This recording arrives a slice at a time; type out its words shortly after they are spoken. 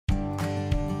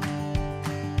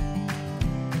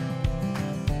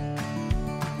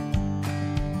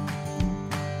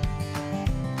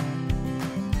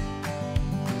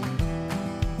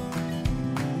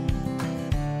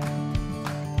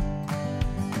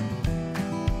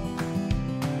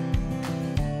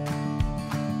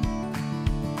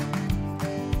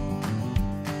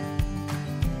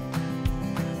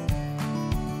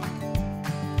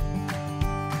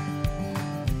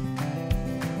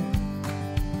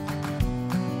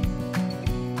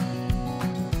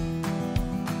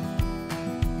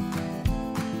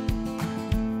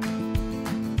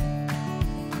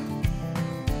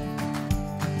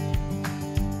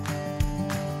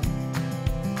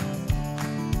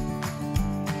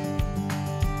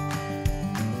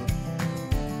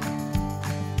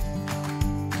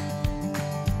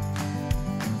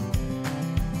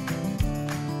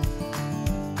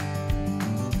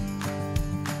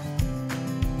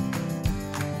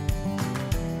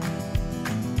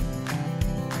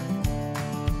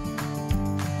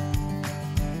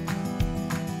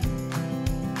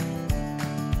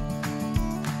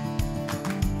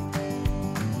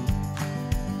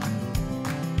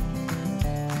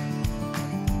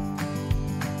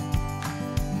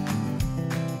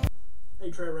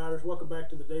Trail Riders, welcome back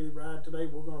to the Daily Ride. Today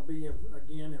we're going to be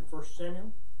again in 1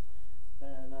 Samuel,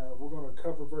 and we're going to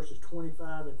cover verses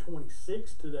 25 and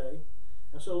 26 today.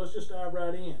 And so let's just dive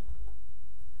right in.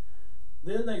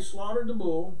 Then they slaughtered the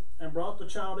bull and brought the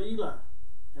child to Eli.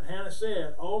 And Hannah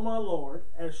said, "O my Lord,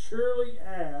 as surely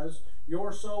as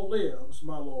your soul lives,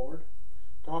 my Lord,"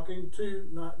 talking to,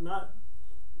 not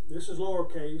this is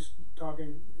lowercase,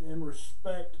 talking in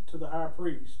respect to the high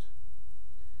priest,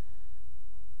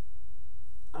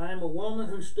 "I am a woman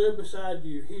who stood beside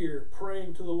you here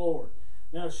praying to the Lord."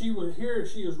 Now she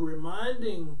is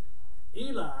reminding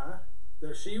Eli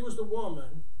that she was the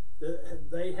woman that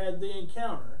they had the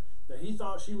encounter, that he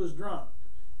thought she was drunk,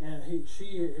 and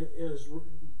she is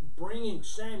bringing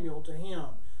Samuel to him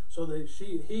so that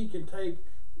he can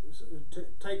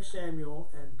take Samuel,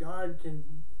 and God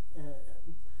can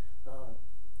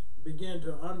begin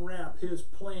to unwrap his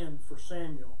plan for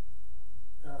Samuel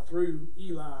through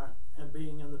Eli and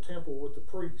being in the temple with the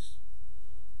priests.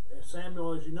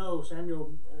 Samuel, as you know,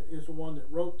 Samuel is the one that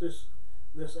wrote this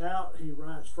out. He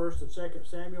writes 1st and 2nd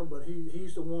Samuel, but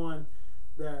he's the one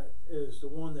that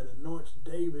anoints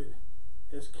David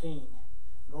as king,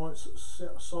 anoints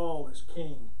Saul as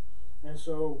king. And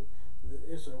so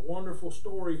it's a wonderful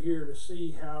story here to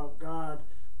see how God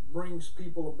brings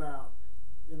people about.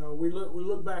 You know, we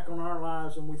look back on our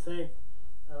lives and we think,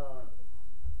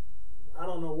 I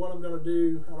don't know what I'm going to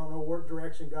do. I don't know what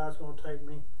direction God's going to take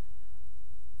me.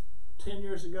 10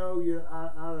 years ago,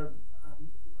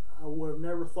 I would have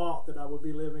never thought that I would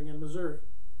be living in Missouri.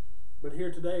 But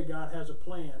here today, God has a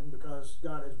plan, because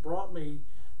God has brought me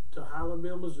to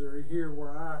Highlandville, Missouri, here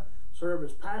where I serve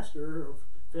as pastor of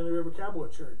Finley River Cowboy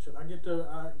Church, and I get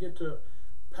to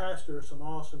pastor some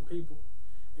awesome people.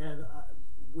 And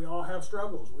we all have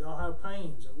struggles, we all have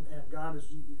pains, and God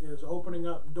is opening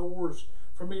up doors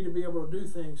for me to be able to do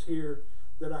things here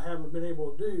that I haven't been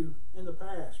able to do in the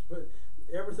past. But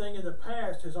everything in the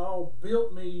past has all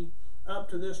built me up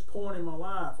to this point in my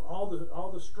life.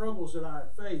 All the struggles that I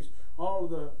have faced, all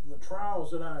of the trials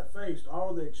that I have faced, all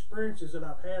of the experiences that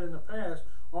I've had in the past,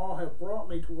 all have brought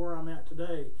me to where I'm at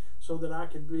today, so that I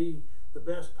can be the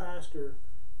best pastor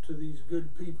to these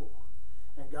good people.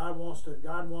 And God wants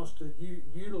to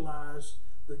utilize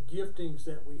the giftings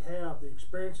that we have, the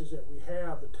experiences that we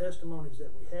have, the testimonies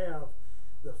that we have,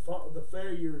 the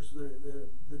failures,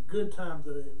 the good times,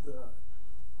 the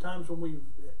times when we've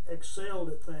excelled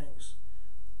at things,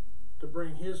 to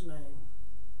bring His name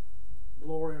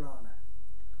glory and honor.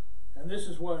 And this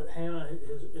is what Hannah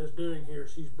is doing here.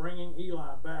 She's bringing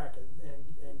Eli back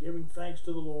and giving thanks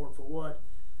to the Lord for what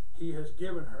He has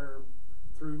given her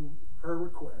through her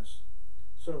request.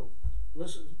 So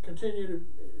let's continue to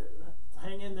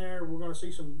hang in there. We're going to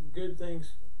see some good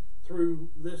things through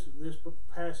this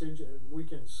passage, and we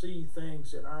can see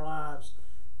things in our lives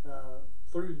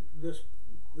through this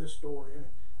story.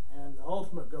 And the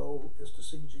ultimate goal is to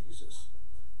see Jesus.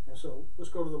 And so let's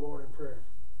go to the Lord in prayer.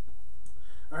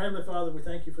 Our Heavenly Father, we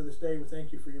thank you for this day. We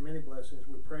thank you for your many blessings.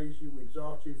 We praise you. We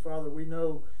exalt you. Father, we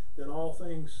know that all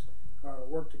things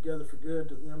work together for good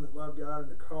to them that love God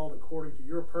and are called according to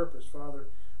your purpose, Father.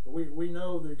 But we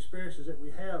know the experiences that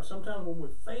we have. Sometimes when we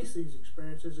face these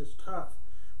experiences, it's tough.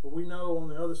 But we know on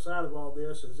the other side of all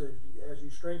this, as you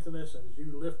strengthen us and as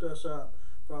you lift us up,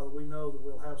 Father, we know that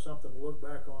we'll have something to look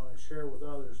back on and share with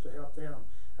others to help them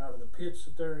out of the pits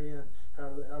that they're in,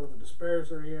 out of the despairs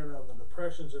they're in, out of the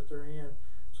depressions that they're in,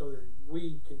 so that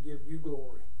we can give you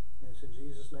glory. And it's in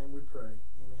Jesus' name we pray.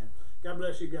 Amen. God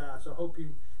bless you guys. I hope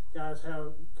you guys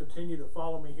continue to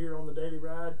follow me here on the Daily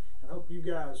Ride, and hope you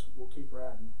guys will keep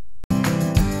riding.